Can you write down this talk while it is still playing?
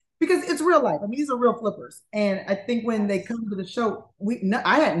real life. I mean, these are real flippers. And I think when they come to the show,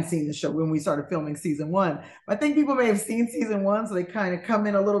 I hadn't seen the show when we started filming season one. I think people may have seen season one, so they kind of come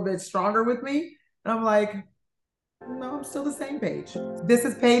in a little bit stronger with me. And I'm like, no, I'm still the same Paige. This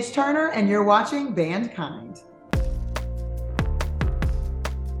is Paige Turner, and you're watching Band Kind.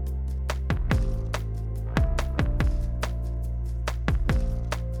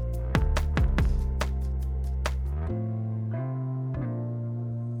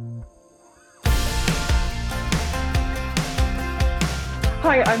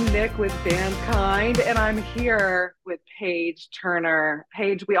 Hi, I'm Nick with Band Kind, and I'm here with Paige Turner.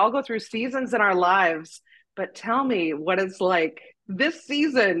 Paige, we all go through seasons in our lives, but tell me what it's like this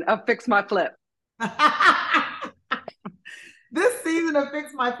season of Fix My Flip. This season of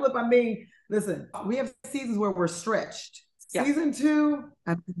Fix My Flip, I mean, listen, we have seasons where we're stretched. Yeah. Season two,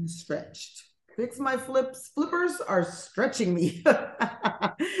 I'm being stretched. Fix My Flippers are stretching me.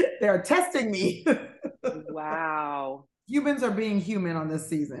 They are testing me. Wow. Humans are being human on this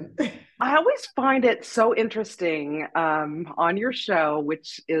season. I always find it so interesting on your show,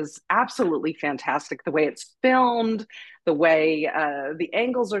 which is absolutely fantastic, the way it's filmed, the way the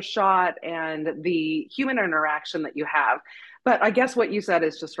angles are shot, and the human interaction that you have. But I guess what you said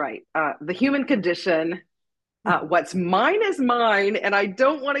is just right. The human condition, what's mine is mine, and I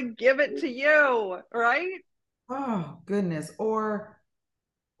don't want to give it to you, right? Oh, goodness. Or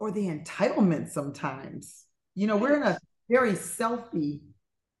the entitlement sometimes. You know, we're in a very selfie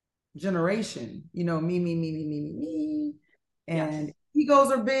generation, you know, me, and yes.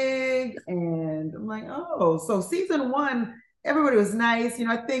 Egos are big, and I'm like, oh, so season one, everybody was nice, you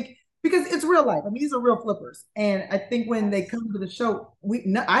know. I think because it's real life. I mean, these are real flippers, and I think when they come to the show,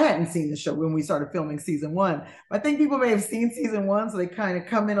 I hadn't seen the show when we started filming season one. I think people may have seen season one, so they kind of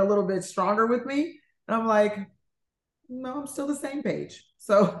come in a little bit stronger with me, and I'm like, no, I'm still the same Paige.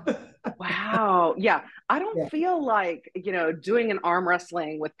 So. Wow. Yeah. I don't feel like, doing an arm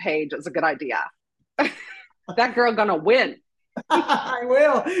wrestling with Paige is a good idea. That girl gonna win. I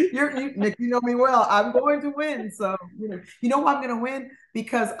will. Nick, you know me well. I'm going to win. So, you know why I'm going to win?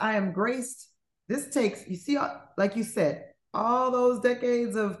 Because I am graced. This takes, you see, like you said, all those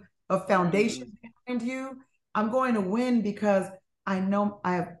decades of foundation behind you. I'm going to win because I know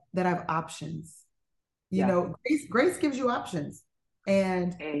I have options. You know, grace gives you options.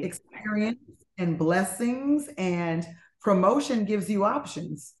 And experience and blessings and promotion gives you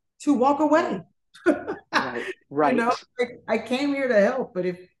options to walk away. Right. You know, I came here to help, but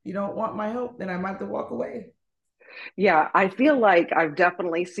if you don't want my help, then I might have to walk away. Yeah, I feel like I've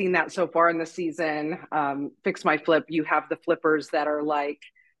definitely seen that so far in the season. Fix My Flip, you have the flippers that are like,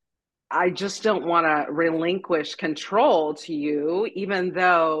 I just don't want to relinquish control to you, even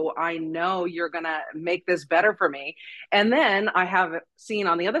though I know you're going to make this better for me. And then I have seen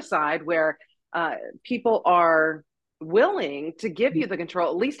on the other side where people are willing to give you the control.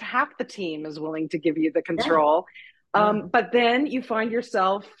 At least half the team is willing to give you the control. But then you find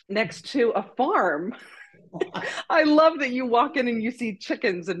yourself next to a farm. I love that you walk in and you see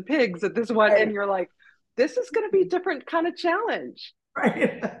chickens and pigs at this one, and you're like, this is going to be a different kind of challenge.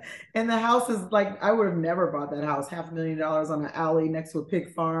 Right. And the house is like, I would have never bought that house, $500,000 on an alley next to a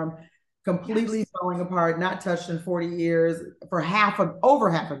pig farm, completely falling apart, not touched in 40 years for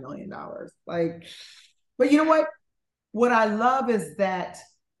over $500,000. Like, but you know what? What I love is that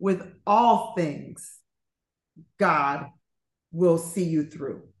with all things, God will see you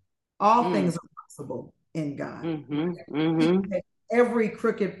through. All things are possible in God. Every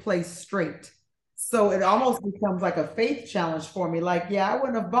crooked place straight. So it almost becomes like a faith challenge for me. Like, I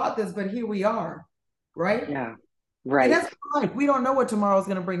wouldn't have bought this, but here we are. Right? Yeah. Right. And that's life. We don't know what tomorrow's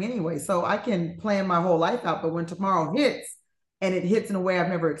going to bring anyway. So I can plan my whole life out, but when tomorrow hits and it hits in a way I've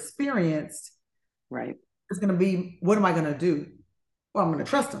never experienced, right, it's going to be, what am I going to do? Well, I'm going to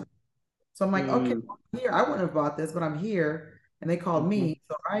trust them. So I'm like, okay, I'm here. I wouldn't have bought this, but I'm here. And they called me.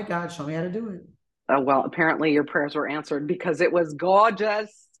 So, all right, God, show me how to do it. Well, apparently your prayers were answered because it was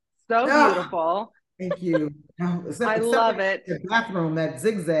gorgeous. So beautiful. Thank you. I love it. The bathroom, that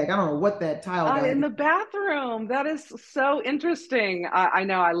zigzag. I don't know what that tile got. In the bathroom. That is so interesting. I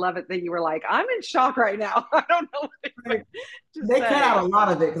know. I love it that you were like, I'm in shock right now. I don't know what they cut out a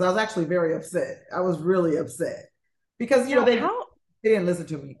lot of it because I was actually very upset. I was really upset because, they didn't listen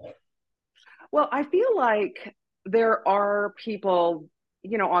to me. Well, I feel like there are people,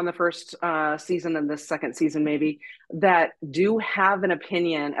 on the first season and the second season, maybe, that do have an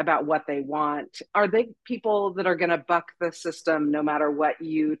opinion about what they want. Are they people that are going to buck the system no matter what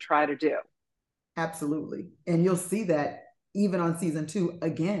you try to do? Absolutely. And you'll see that even on season two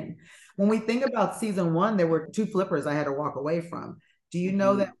again. When we think about season one, there were two flippers I had to walk away from. Do you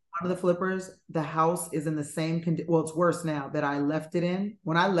know that of the flippers, the house is in the same condition. Well, it's worse now that I left it in.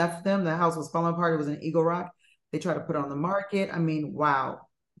 When I left them, the house was falling apart. It was in Eagle Rock. They tried to put it on the market. I mean, wow,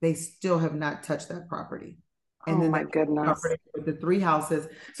 they still have not touched that property. And Oh then my the goodness. property with the three houses.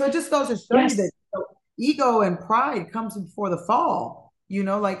 So it just goes to show you that Yes. ego and pride comes before the fall,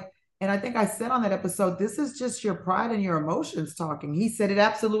 like, and I think I said on that episode, this is just your pride and your emotions talking. He said it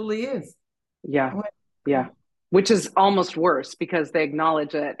absolutely is. Yeah. I went, Yeah. Which is almost worse because they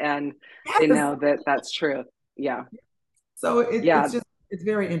acknowledge it and they yes. know that that's true. Yeah. So Yeah. it's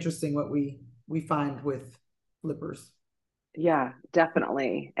very interesting what we find with flippers. Yeah,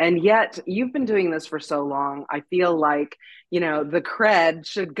 definitely. And yet you've been doing this for so long. I feel like, the cred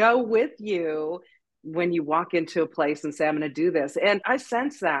should go with you when you walk into a place and say, I'm going to do this. And I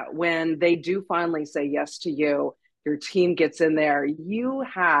sense that when they do finally say yes to you, your team gets in there, you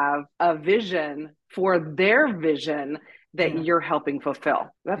have a vision for their vision that Yeah. you're helping fulfill.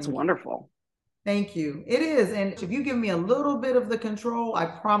 That's Thank you. wonderful. Thank you. It is. And if you give me a little bit of the control, I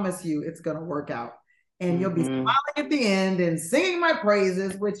promise you it's going to work out. And you'll be Hmm. smiling at the end and singing my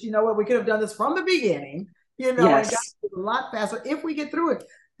praises, which, you know what, we could have done this from the beginning, and got Yes. a lot faster if we get through it.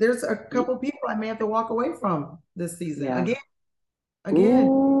 There's a couple people I may have to walk away from this season. Yeah. Again.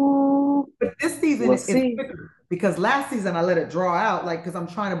 Ooh, But this season we'll it's see. quicker because last season I let it draw out, like, because I'm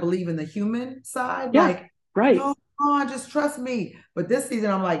trying to believe in the human side, Yeah, like, right. no, come on, just trust me. But this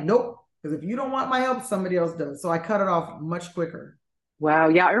season I'm like, nope, because if you don't want my help, somebody else does. So I cut it off much quicker. Wow.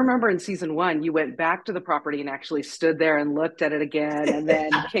 Yeah. I remember in season one, you went back to the property and actually stood there and looked at it again and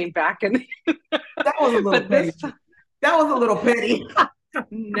then came back and, That was a little but this petty. time, That was a little petty.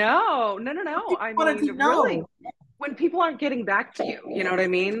 no, no, no, no. People I wanted mean, to really, know. when people aren't getting back to you, you know what I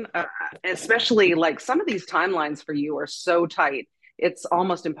mean? Especially like some of these timelines for you are so tight, it's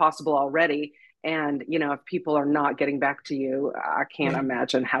almost impossible already. And, if people are not getting back to you, I can't Yeah.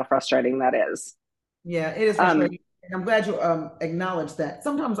 imagine how frustrating that is. Yeah, it is Um, frustrating. And I'm glad you acknowledge that.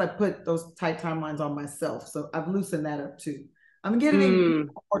 Sometimes I put those tight timelines on myself. So I've loosened that up too. I'm giving mm,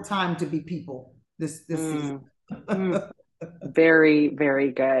 people more time to be people this season. mm, mm. Very,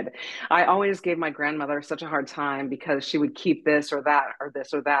 very good. I always gave my grandmother such a hard time because she would keep this or that or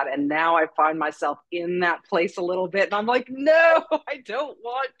this or that. And now I find myself in that place a little bit. And I'm like, no, I don't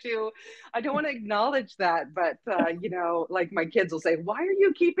want to. I don't want to acknowledge that. But, like my kids will say, why are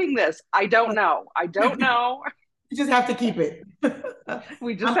you keeping this? I don't know. I don't know. You just have to keep it.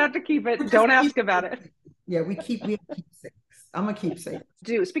 We just have to keep We it. just Don't keep ask it. about it. Yeah, we have keepsakes. I'm a keepsake.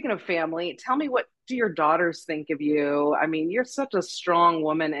 Speaking of family, tell me, what do your daughters think of you? I mean, you're such a strong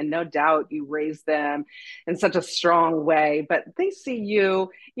woman, and no doubt you raised them in such a strong way, but they see you,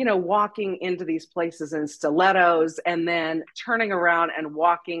 walking into these places in stilettos and then turning around and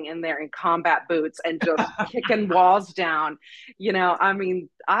walking in there in combat boots and just kicking walls down. I mean,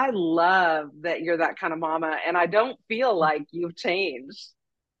 I love that you're that kind of mama, and I don't feel like you've changed.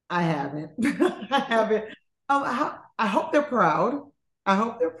 I haven't. I haven't. I hope they're proud. I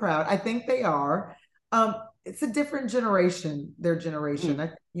hope they're proud. I think they are. It's a different generation, their generation.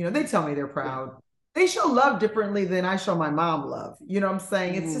 Mm, They tell me they're yeah. proud. They show love differently than I show my mom love. You know what I'm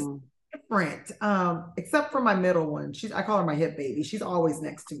saying? It's just Mm, different. Except for my middle one. I call her my hip baby. She's always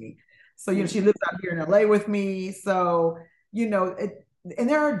next to me. So, she mm, lives out here in LA with me. So, and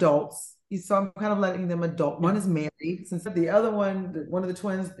they're adults. So I'm kind of letting them adult. yeah. One is married, since the other one of the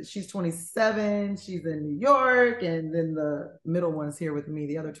twins, she's 27. She's in New York, and then the middle one's here with me,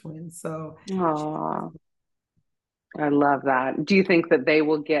 the other twin. So Aw. I love that. Do you think that they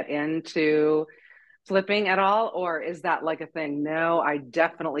will get into flipping at all, or is that like a thing? No, I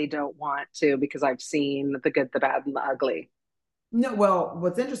definitely don't want to because I've seen the good, the bad, and the ugly. no, well,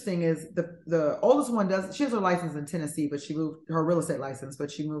 what's interesting is the oldest one she has her license in Tennessee, but she moved her real estate license, but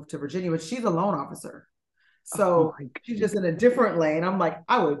she moved to Virginia, but she's a loan officer. Oh So my she's just in a different lane. I'm like,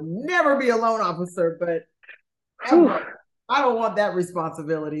 I would never be a loan officer, but God. ever. I don't want that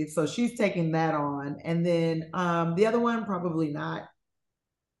responsibility. So she's taking that on. And then the other one, probably not.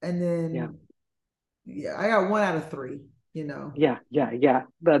 And Yeah. then yeah, I got 1 out of 3. Yeah, yeah, yeah.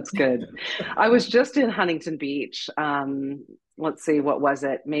 That's good. I was just in Huntington Beach. Let's see, what was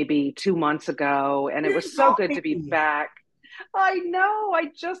it? Maybe 2 months ago, and it You was didn't so tell good to be me. back. I know.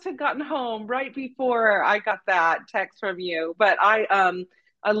 I just had gotten home right before I got that text from you. But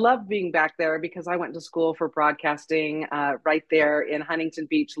I love being back there because I went to school for broadcasting right there in Huntington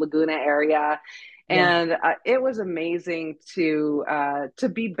Beach, Laguna area. Yeah. And it was amazing to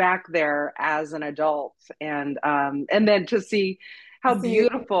be back there as an adult, and then to see I how see it.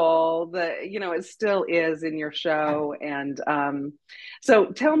 beautiful it still is in your show. And so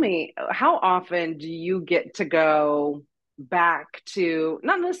tell me, how often do you get to go back to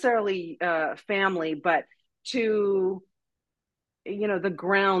not necessarily family, but to, the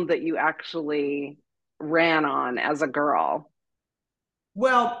ground that you actually ran on as a girl?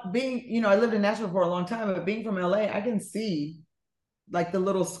 Well, I lived in Nashville for a long time, but being from LA, I can see like the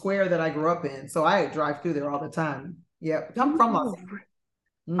little square that I grew up in. So I drive through there all the time. Yep. I'm from Los Oh, Angeles.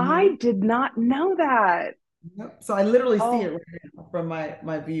 I did not know that. Yep. So I literally see it Oh, right now from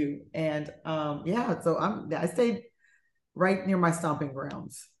my view. And yeah, so I stayed right near my stomping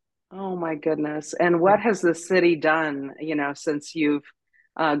grounds. oh my goodness. And Yeah. what has the city done, since you've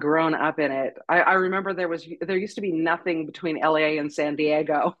grown up in it? I remember there used to be nothing between LA and San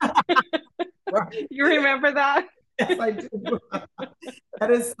Diego. Right. You remember that? Yes, I do. That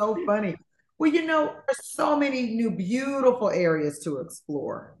is so funny. Well, there's so many new beautiful areas to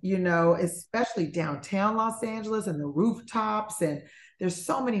explore, especially downtown Los Angeles and the rooftops. And there's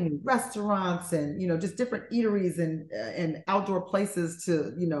so many new restaurants and, just different eateries and outdoor places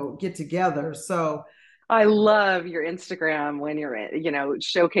to, get together. So, I love your Instagram when you're,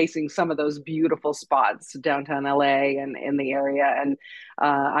 showcasing some of those beautiful spots downtown LA and in the area. And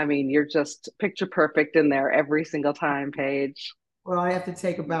I mean, you're just picture perfect in there every single time, Paige. well, I have to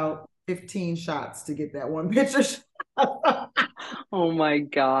take about 15 shots to get that one picture shot. Oh my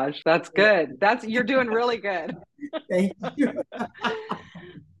gosh, that's good. You're doing really good. Thank you.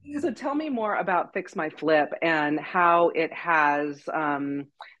 So tell me more about Fix My Flip and how it has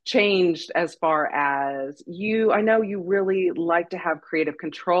changed as far as you. I know you really like to have creative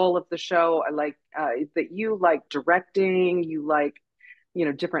control of the show. I like that you like directing, you like,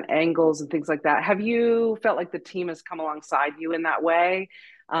 different angles and things like that. Have you felt like the team has come alongside you in that way?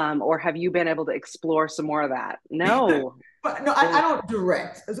 Or have you been able to explore some more of that? No. But no, I Oh, don't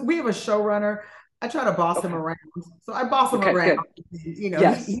direct. So we have a showrunner. I try to boss him okay. around. So I boss him Okay, around. good. You know, he,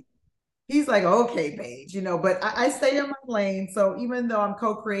 Yes. he he's like, okay, Paige, but I stay in my lane. So even though I'm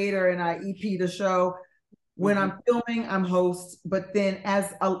co-creator and I EP the show, when Mhm. I'm filming, I'm host. But then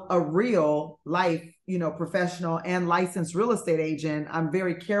as a real life, professional and licensed real estate agent, I'm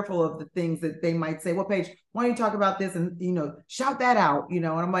very careful of the things that they might say. Well, Paige, why don't you talk about this and shout that out, and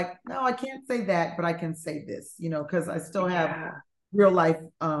I'm like, no, I can't say that, but I can say this, because I still have Yeah. real life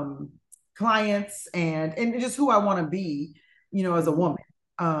clients and just who I want to be, as a Mhm. woman.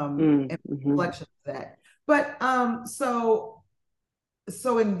 And Mm-hmm. reflection of that. But so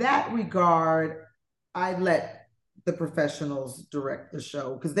in that regard, I let the professionals direct the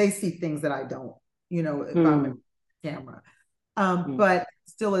show because they see things that I don't, if I'm in Mm, camera. mm. But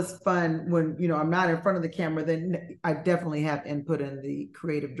still is fun when, I'm not in front of the camera, then I definitely have input in the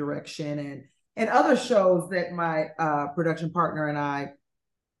creative direction and other shows that my production partner and I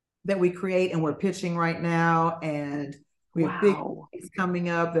that we create and we're pitching right now. And we have big Wow. things coming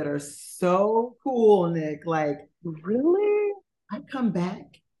up that are so cool, Nick. Like Really? I come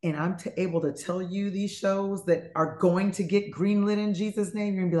back and I'm able to tell you these shows that are going to get greenlit in Jesus'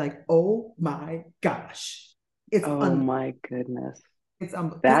 name. You're gonna be like, oh my gosh, it's Oh un my goodness. it's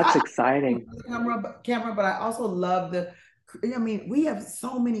because That's I exciting. the camera, but I also love I mean, we have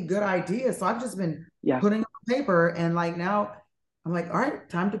so many good ideas. So I've just been Yeah. putting on paper and like now I'm like, all right,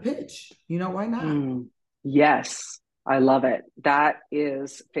 time to pitch. Why not? Mm. Yes. I love it. That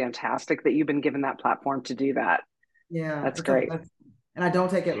is fantastic that you've been given that platform to do that. Yeah, That's it's a great. blessing. And I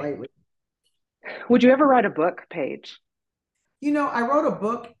don't take it lightly. Would you ever write a book, Paige? I wrote a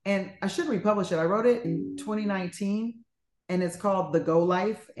book and I should republish it. I wrote it in 2019 and it's called The Go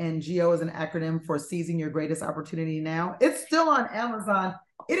Life. And GO is an acronym for Seizing Your Greatest Opportunity Now. It's still on Amazon.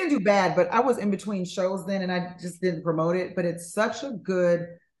 It didn't do bad, but I was in between shows then and I just didn't promote it. But it's such a good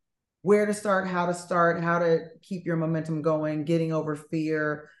where to start, how to keep your momentum going, getting over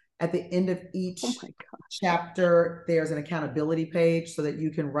fear. At the end of Oh each my gosh. chapter, there's an accountability page so that you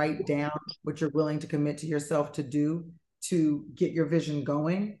can write down what you're willing to commit to yourself to do to get your vision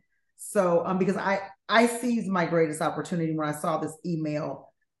going. So, because I seized my greatest opportunity when I saw this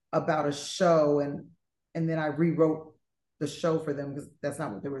email about a show and then I rewrote the show for them because that's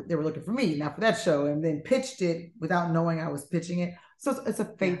not what they were looking for me, not for that show, and then pitched it without knowing I was pitching it. So it's a Yeah.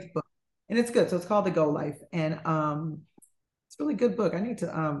 faith book and it's good. So it's called The Go Life, and it's a really good book. I need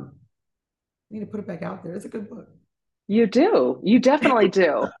to put it back out there. It's a good book. You do. You definitely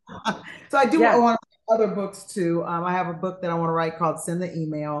do. So I do Yes. want other books too. I have a book that I want to write called Send the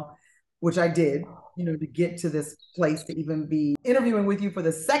Email, which I did, to get to this place to even be interviewing with you for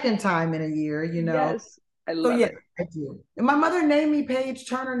the second time in a year. Yes. I So love yeah, it. I do. And my mother named me Paige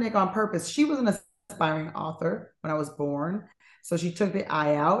Turner, Nick, on purpose. She was an aspiring author when I was born. So she took the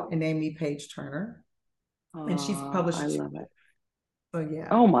I out and named me Paige Turner. And she's Oh, I published two love it. books. So yeah.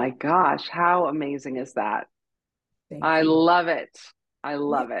 Oh my gosh. How amazing is that? Thank I you. love it. I Yeah.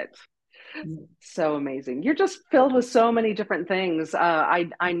 love it. So amazing. You're just filled with so many different things.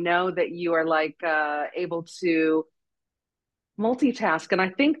 I know that you are like able to multitask, and I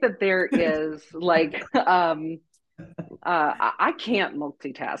think that there is like I can't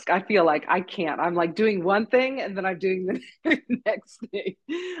multitask. I feel like I can't. I'm like doing one thing and then I'm doing the next thing.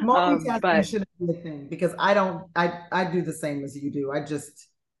 Multitasking But shouldn't be a thing because I do the same as you do. I just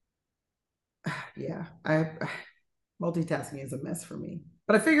yeah, I multitasking is a mess for me.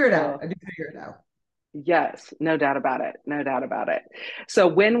 But I figure it out. well, I do figure it out. yes, no doubt about it. No doubt about it. So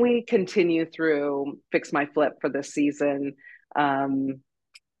when we continue through Fix My Flip for this season, um,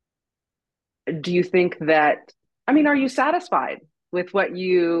 do you think that, I mean, are you satisfied with what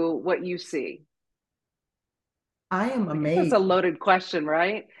you see? I am I guess that's a amazed. loaded question,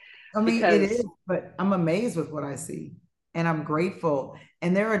 right? I mean, it Because is, but I'm amazed with what I see and I'm grateful.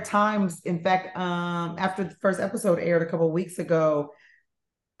 And there are times, in fact, after the first episode aired a couple of weeks ago,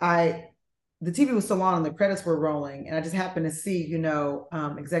 I the TV was still on and the credits were rolling, and I just happened to see,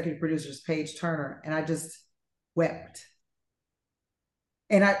 executive producers Paige Turner, and I just wept.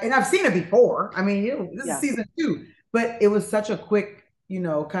 And I've seen it before. I mean, this is yeah, season two, but it was such a quick,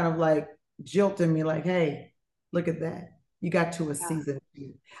 kind of like jilting me, like, hey, look at that. You got to a yeah. season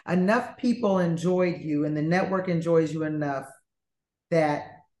two. Enough people enjoyed you, and the network enjoys you enough that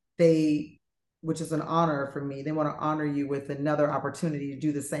they, which is an honor for me, they want to honor you with another opportunity to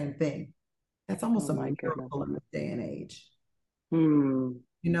do the same thing. That's almost Oh a my goodness. miracle in this day and age. Hmm.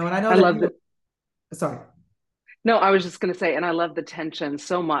 And I know I that love you that. were, sorry. No, I was just going to say, and I love the tension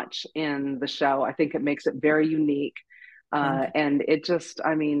so much in the show. I think it makes it very unique. Thank you. And it just,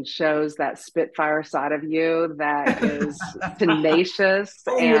 I mean, shows that Spitfire side of you that is tenacious,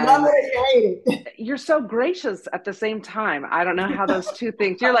 I either love and it or you hate it. you're so gracious at the same time. I don't know how those two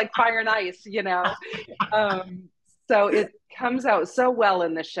things, you're like fire and ice, you know? Um, so it comes out so well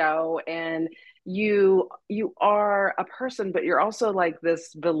in the show, and you are a person, but you're also like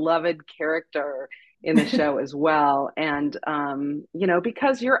this beloved character in the show as well. And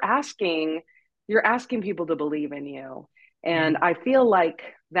because you're asking people to believe in you. And Mhm. I feel like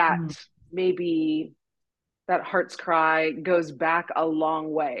that Mhm. maybe that heart's cry goes back a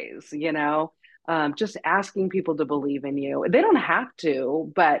long ways, just asking people to believe in you. They don't have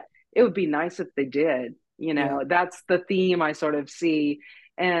to, but it would be nice if they did. Yeah. That's the theme I sort of see.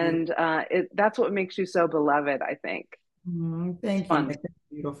 Yeah. And that's what makes you so beloved, I think. It's Thank you, fun. Nick. That's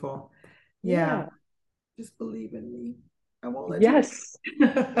beautiful. Yeah. Yeah. Just believe in me. I won't let you Yes,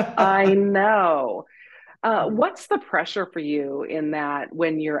 down. I know. What's the pressure for you in that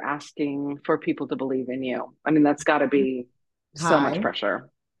when you're asking for people to believe in you? I mean, that's got to be so much Hi. pressure.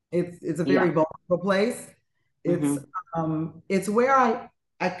 It's a very Yeah. vulnerable place. It's Hmm. it's where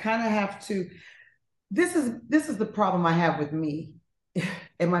I kind of have to this is the problem I have with me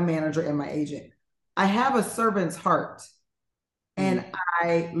and my manager and my agent. I have a servant's heart and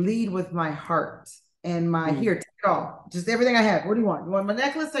I lead with my heart and my Mm-hmm. here, take it all. Just everything I have. What do you want? You want my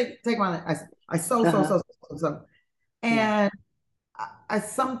necklace? Take my I Uh-huh. so. Yeah. And I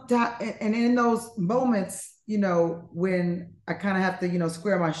sometimes and in those moments, when I kind of have to,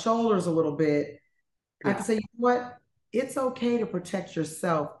 square my shoulders a little bit, I have to Yeah. say, you know what? It's okay to protect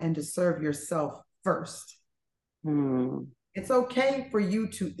yourself and to serve yourself first. Mm. It's okay for you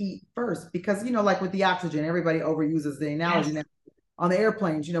to eat first because, like with the oxygen, everybody overuses the analogy Yes. now on the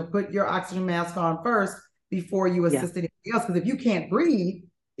airplanes, put your oxygen mask on first before you Yeah. assist anybody else. Because if you can't breathe,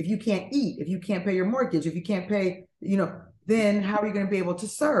 if you can't eat, if you can't pay your mortgage, if you can't pay, then how are you going to be able to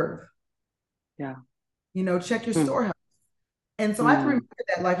serve? Yeah. Check your Mm. storehouse. And so I have to Mm. remember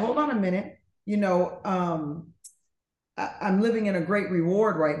that, like, hold on a minute, I'm living in a great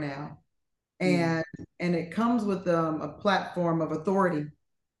reward right now. Mm. And it comes with a platform of authority.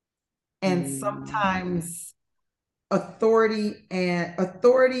 And Mm. sometimes authority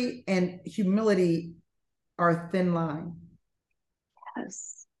and humility are a thin line.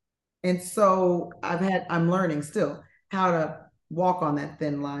 Yes. And so I'm learning still how to walk on that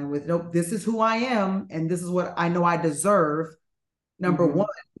thin line with nope, this is who I am, and this is what I know I deserve. Number Mm-hmm.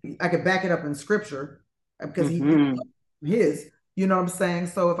 one, I could back it up in scripture because he Mm-hmm. his, you know what I'm saying?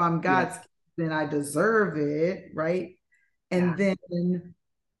 So if I'm Yeah. God's, then I deserve it, right? Yeah. And then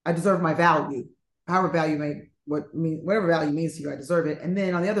I deserve my value, however value may whatever value means to you, I deserve it. And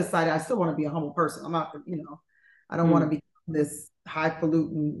then on the other side, I still want to be a humble person. I'm not, I don't want to Mm. be this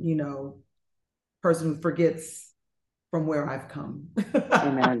highfalutin, person who forgets from where I've come.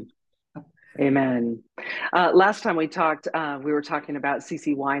 Amen. Amen. Last time we talked, we were talking about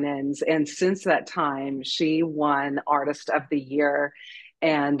CeCe Winans, and since that time, she won Artist of the Year.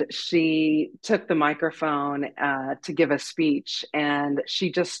 and she took the microphone to give a speech, and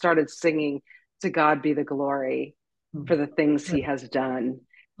she just started singing, "To God be the glory for Mm. the things He has done."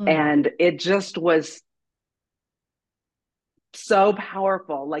 Mm. And it just was so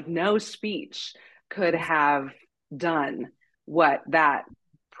powerful. Like no speech could have done what that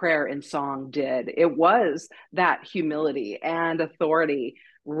prayer and song did. It was that humility and authority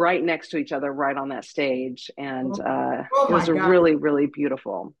right next to each other, right on that stage. And Oh, oh it my was God. really, really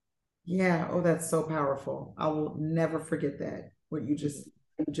beautiful. Yeah. Oh, that's so powerful. I will never forget that. What you just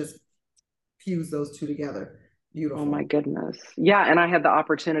fuse those two together. Oh my Beautiful. goodness. Yeah. And I had the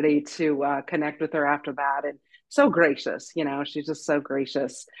opportunity to connect with her after that. And so gracious, she's just so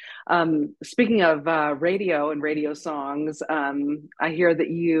gracious. Speaking of radio and radio songs, I hear that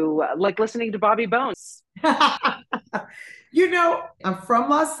you like listening to Bobby Bones. I'm from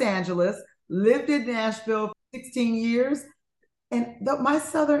Los Angeles, lived in Nashville 16 years, and my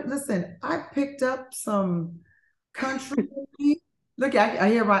Southern, listen, I picked up some country. Look, I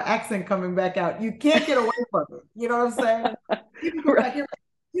hear my accent coming back out. You can't get away from it. You know what I'm saying? People come back Right. here,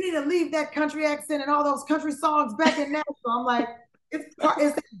 you need to leave that country accent and all those country songs back in Nashville. I'm like, it's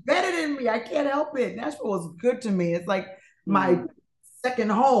embedded in me. I can't help it. Nashville was good to me. It's like my Mm,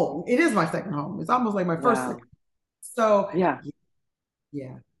 second home. It is my second home. It's almost like my first second. wow. So Yeah. yeah,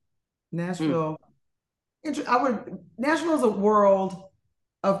 Mm, Nashville. Nashville is a world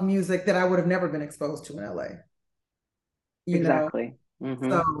of music that I would have never been exposed to in LA. You know, exactly. so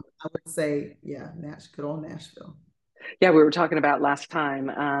Hmm. I would say, yeah, good old Nashville. Yeah, we were talking about last time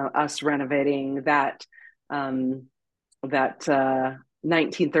us renovating um, that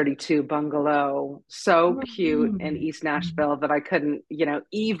 1932 bungalow, so cute in Mm. East Nashville that I couldn't,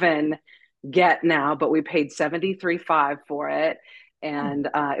 even get now, but we paid 73.5 for it. Mm.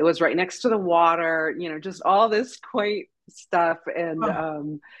 And it was right next to the water, just all this quaint stuff. And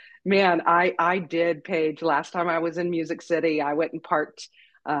Oh, man, I did, Paige, last time I was in Music City, I went and parked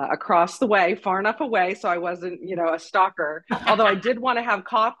across the way, far enough away so I wasn't, a stalker. Although I did want to have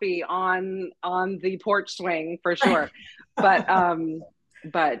coffee on the porch swing for sure. But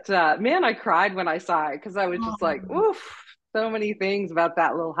man, I cried when I saw it because I was just like, oh, oof, so many things about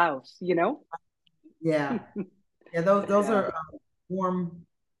that little house. yeah, yeah. Those Yeah. are warm,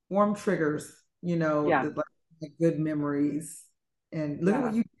 warm triggers. Yeah. Like good memories. And look at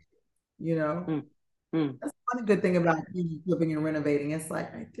what Yeah. you know. Mm, mm. That's one good thing about flipping and renovating. It's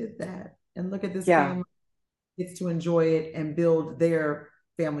like I did that, and look at this Yeah, family gets to enjoy it and build their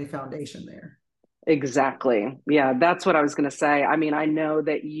family foundation there. exactly. Yeah, that's what I was going to say. I mean, I know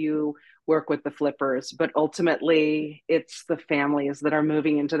that you work with the flippers, but ultimately it's the families that are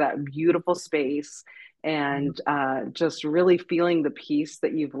moving into that beautiful space and just really feeling the peace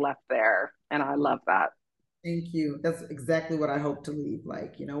that you've left there. And I love that. Thank you. That's exactly what I hope to leave.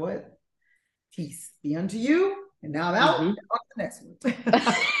 Like, you know what? Peace be unto you. And now out on Hmm. to the next one.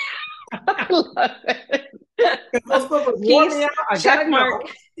 I love it. Because those flippers wore me Peace, out. I check gotta mark. go.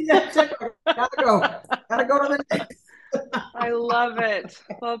 Yeah, check mark. Gotta go. Gotta go to the next. I love it.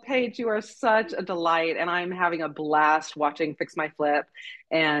 Well, Paige, you are such a delight, and I'm having a blast watching Fix My Flip.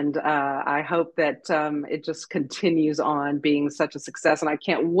 And I hope that it just continues on being such a success. And I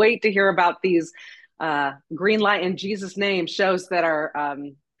can't wait to hear about these Green Light in Jesus' name shows that are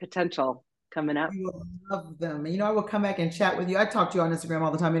potential coming up. You will love them. And I will come back and chat with you. I talk to you on Instagram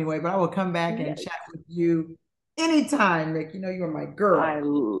all the time anyway, but I will come back and Yes. chat with you anytime, Nick. You are my I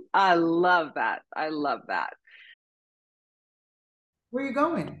girl. I love that. I love that. Where are you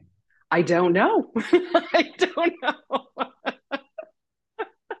going? I don't know. I don't know.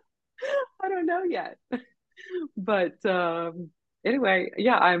 I don't know yet. But anyway,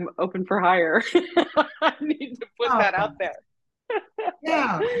 yeah, I'm open for hire. I need to put that out Oh, there.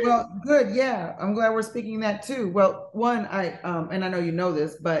 yeah. Well, good. Yeah. I'm glad we're speaking that too. Well, one, and I know you know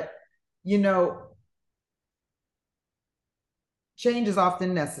this, but you know, change is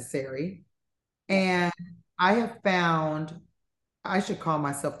often necessary. Yes. And I have found I should call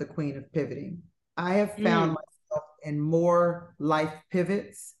myself the queen of pivoting. I have found Mm, myself in more life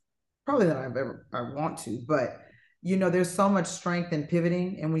pivots, probably than I want to, but there's so much strength in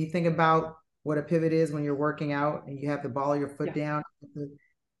pivoting. And when you think about what a pivot is when you're working out and you have the ball of your foot yeah. down,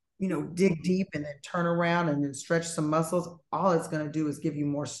 dig deep and then turn around and then stretch some muscles, all it's going to do is give you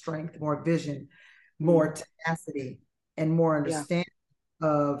more strength, more vision, Mm, more tenacity, and more yeah. understanding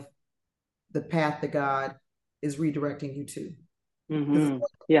of the path that God is redirecting you to. Hmm.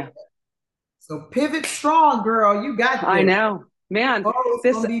 Yeah. So pivot strong, girl. You got I this. know. Man, Oh, it's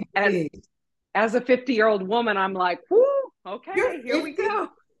this gonna be as, big. as a 50-year-old woman, I'm like, whoo, You're okay, here we 50. go.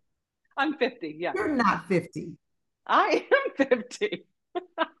 I'm 50. Yeah. You're not 50. I am 50.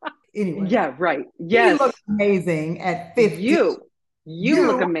 Anyway, Yeah, right. you Yes. look amazing at 50. You look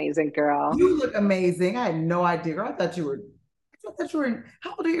You amazing, girl. you look amazing. I had no idea. Girl. I thought you were in,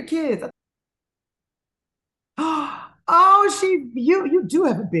 how old are your kids? Oh, you do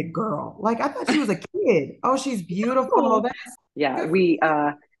have a big girl. Like I thought she was a kid. Oh, she's beautiful. Oh. That's Yeah, good for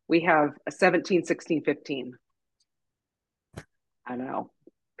you. we have a 17, 16, 15. I know.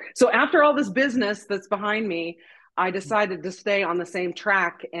 So after all this business that's behind me, I decided to stay on the same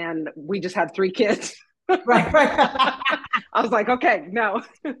track and we just had 3 kids. Right, right. I was like, okay, no,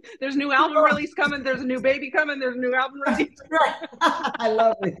 there's a new album release coming. There's a new baby coming. There's a new album release. Right. I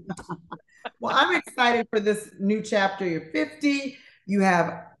love it. Well, I'm excited for this new chapter. You're 50. You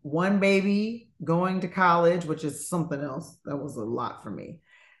have one baby going to college, which is something else. That was a lot for me.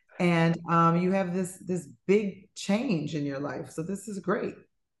 And you have this big change in your life. So this is great.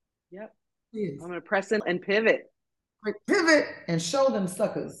 Yep. It is. I'm going to press in and pivot. Great. Pivot and show them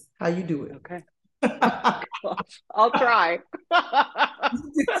suckers how you do it. Okay. Gosh, I'll try.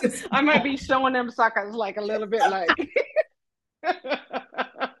 I might be showing them suckers like a little bit like.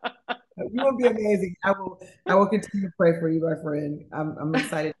 You will be amazing. I will continue to pray for you, my friend. I'm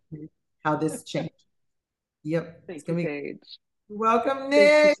excited to see how this changes. Yep. It's Thank you, gonna be Paige. welcome, Thank you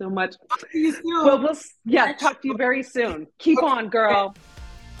Nick. so much. See you Well, soon. yeah, talk to you very soon. Keep on, Okay. girl.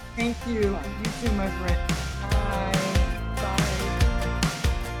 Thank you. You too, my friend.